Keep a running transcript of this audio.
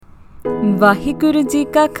वाहिगुरु जी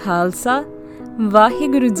का खालसा,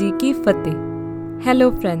 वाहिगुरु जी की फतेह. Hello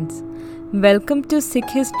friends, welcome to Sikh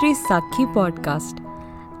History Sakhi podcast.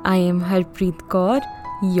 I am Harpreet Kaur,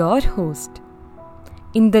 your host.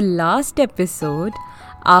 In the last episode,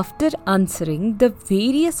 after answering the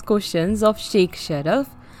various questions of Sheikh Sharaf,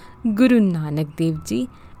 Guru Nanak Dev Ji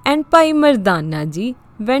and Bhai Mardana Ji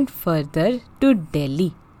went further to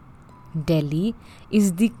Delhi. Delhi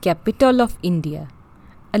is the capital of India.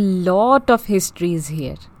 A lot of history is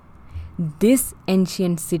here. This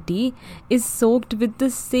ancient city is soaked with the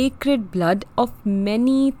sacred blood of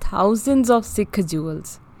many thousands of Sikh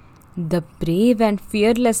jewels. The brave and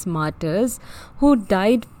fearless martyrs who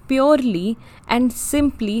died purely and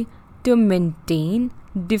simply to maintain,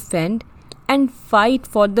 defend, and fight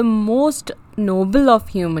for the most noble of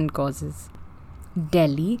human causes.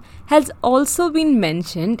 Delhi has also been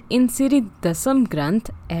mentioned in Sri Dasam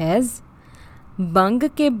Granth as बंग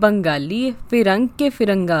के बंगाली फिरंग के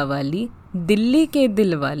फिरंगा वाली दिल्ली के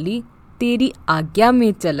दिल वाली तेरी आज्ञा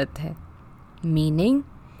में चलत है. Meaning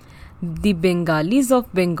the बेंगालीज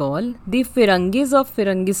of Bengal, the फिरंगीज of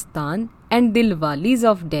फिरंगिस्तान and दिलवालीज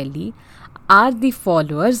of Delhi are the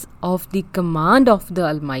followers of the command of the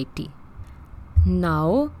Almighty.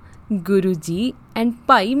 Now, Guruji and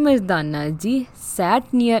Bhai Mardana Ji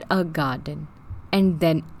sat near a garden. And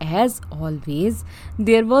then, as always,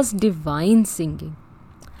 there was divine singing.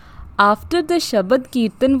 After the Shabad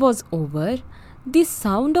Kirtan was over, the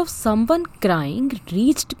sound of someone crying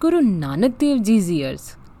reached Guru Nanak Dev Ji's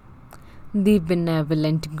ears. The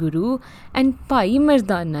benevolent Guru and Bhai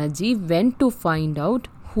Mardana Ji went to find out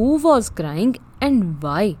who was crying and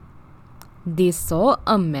why. They saw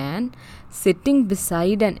a man sitting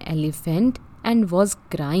beside an elephant and was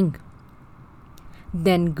crying.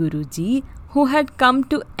 Then Guruji, who had come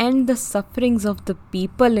to end the sufferings of the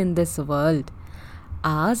people in this world,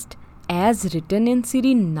 asked, as written in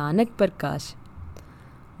Sri Nanak Prakash,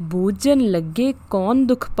 बूझन लगे कौन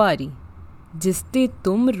दुख पारी, जिसते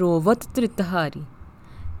तुम रोवत त्रितहारी,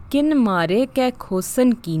 किन मारे कै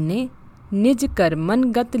खोसन कीने, निज कर्मन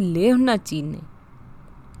गत लेह न चीने.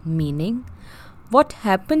 Meaning, what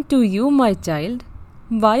happened to you, my child?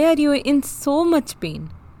 Why are you in so much pain?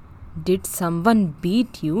 Did someone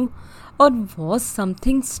beat you? Or was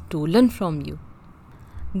something stolen from you?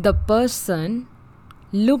 The person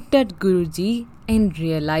looked at Guruji and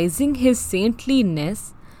realizing his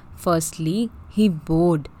saintliness, firstly he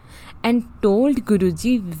bowed and told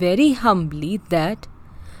Guruji very humbly that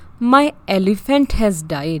my elephant has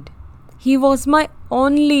died. He was my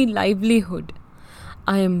only livelihood.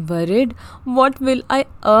 I am worried, what will I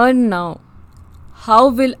earn now? How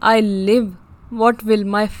will I live? What will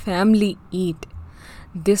my family eat?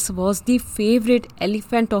 This was the favorite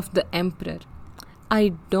elephant of the emperor.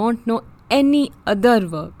 I don't know any other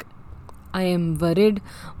work. I am worried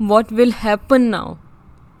what will happen now.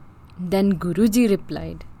 Then Guruji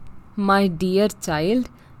replied, my dear child,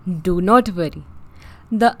 do not worry.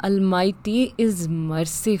 The Almighty is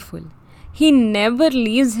merciful. He never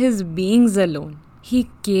leaves his beings alone. He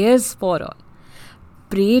cares for all.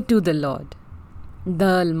 Pray to the Lord.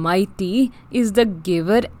 The Almighty is the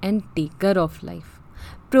giver and taker of life,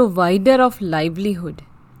 provider of livelihood.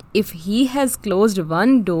 If He has closed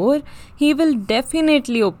one door, He will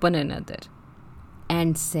definitely open another.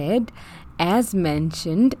 And said, as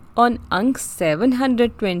mentioned on Ank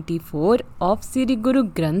 724 of Sri Guru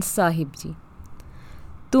Granth Sahib Ji,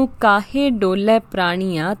 तू काहे डोले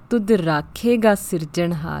प्राणिया तुद राखेगा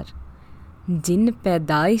सिरजनहार, जिन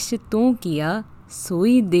पैदाइश तू किया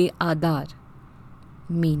सोई दे आधार.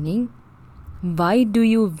 Meaning, why do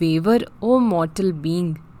you waver, O mortal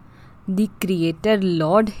being? The Creator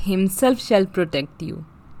Lord Himself shall protect you.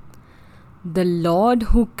 The Lord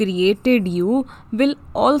who created you will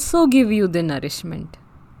also give you the nourishment.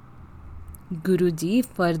 Guruji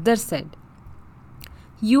further said,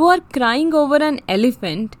 you are crying over an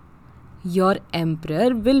elephant. Your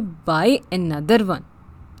emperor will buy another one.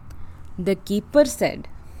 The keeper said,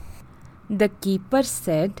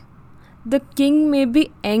 the king may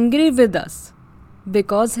be angry with us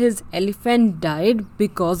because his elephant died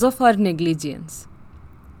because of our negligence.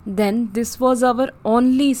 Then this was our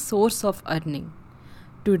only source of earning.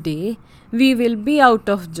 Today we will be out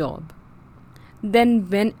of job. Then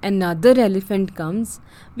when another elephant comes,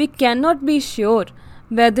 we cannot be sure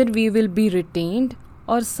whether we will be retained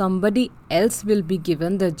or somebody else will be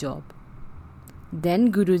given the job.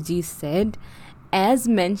 Then Guruji said, as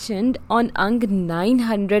mentioned on Ang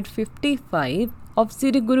 955 of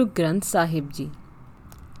Sri Guru Granth Sahib Ji,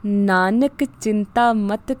 Nanak चिंता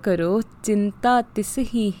मत करो चिंता तिस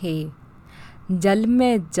ही है, जल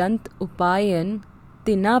में जंत उपायन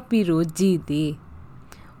तिना पिरोजी दे,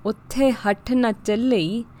 उत्थे हठ न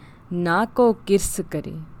चलई, ना को किरस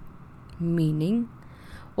करे. Meaning,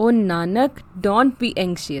 O Nanak, don't be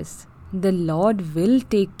anxious. The Lord will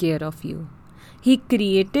take care of you. He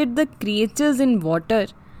created the creatures in water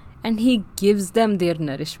and He gives them their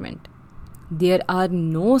nourishment. There are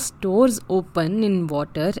no stores open in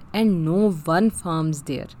water and no one farms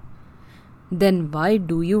there. Then why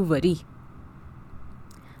do you worry?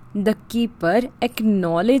 The keeper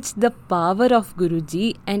acknowledged the power of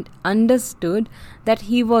Guruji and understood that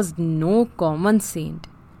he was no common saint.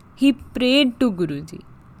 He prayed to Guruji,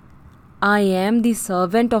 I am the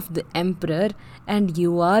servant of the emperor and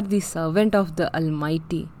you are the servant of the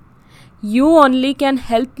Almighty. You only can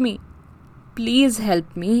help me. Please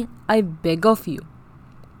help me, I beg of you.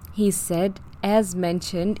 He said, as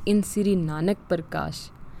mentioned in Sri Nanak Prakash,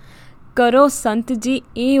 करो संत जी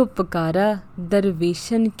ए उपकारा,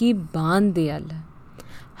 दरवेशन की बान दयाला,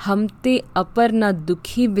 हम ते अपर न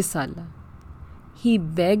दुखी बिसाला. He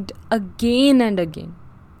begged again and again.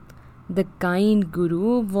 The kind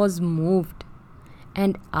Guru was moved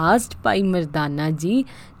and asked Bhai Mardana ji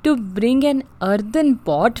to bring an earthen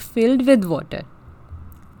pot filled with water.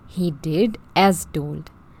 He did as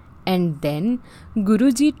told, and then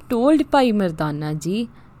Guruji told Bhai Mardana ji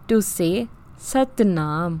to say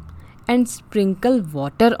Satnam and sprinkle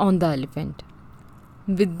water on the elephant.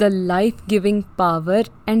 With the life-giving power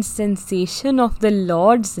and sensation of the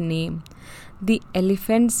Lord's name, the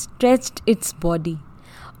elephant stretched its body,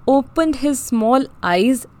 opened his small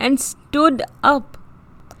eyes and stood up.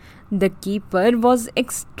 The keeper was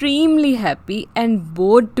extremely happy and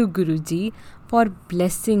bowed to Guruji for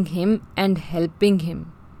blessing him and helping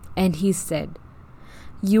him. And he said,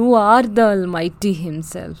 You are the Almighty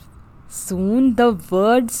Himself. Soon the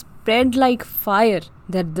word spread like fire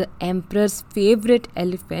that the emperor's favorite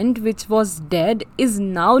elephant, which was dead, is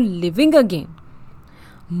now living again.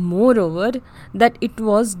 Moreover, that it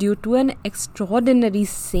was due to an extraordinary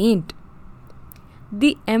saint.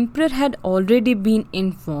 The emperor had already been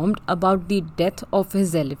informed about the death of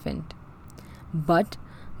his elephant. But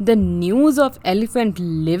the news of elephant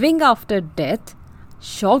living after death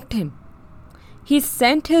shocked him. He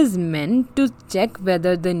sent his men to check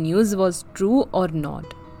whether the news was true or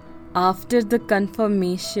not. After the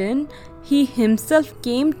confirmation, he himself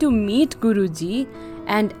came to meet Guruji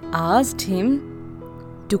and asked him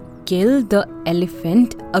to kill the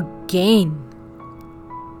elephant again.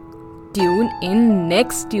 Tune in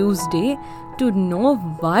next Tuesday to know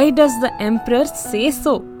why does the emperor say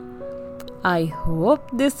so. I hope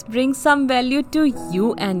this brings some value to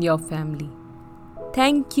you and your family.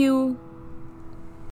 Thank you.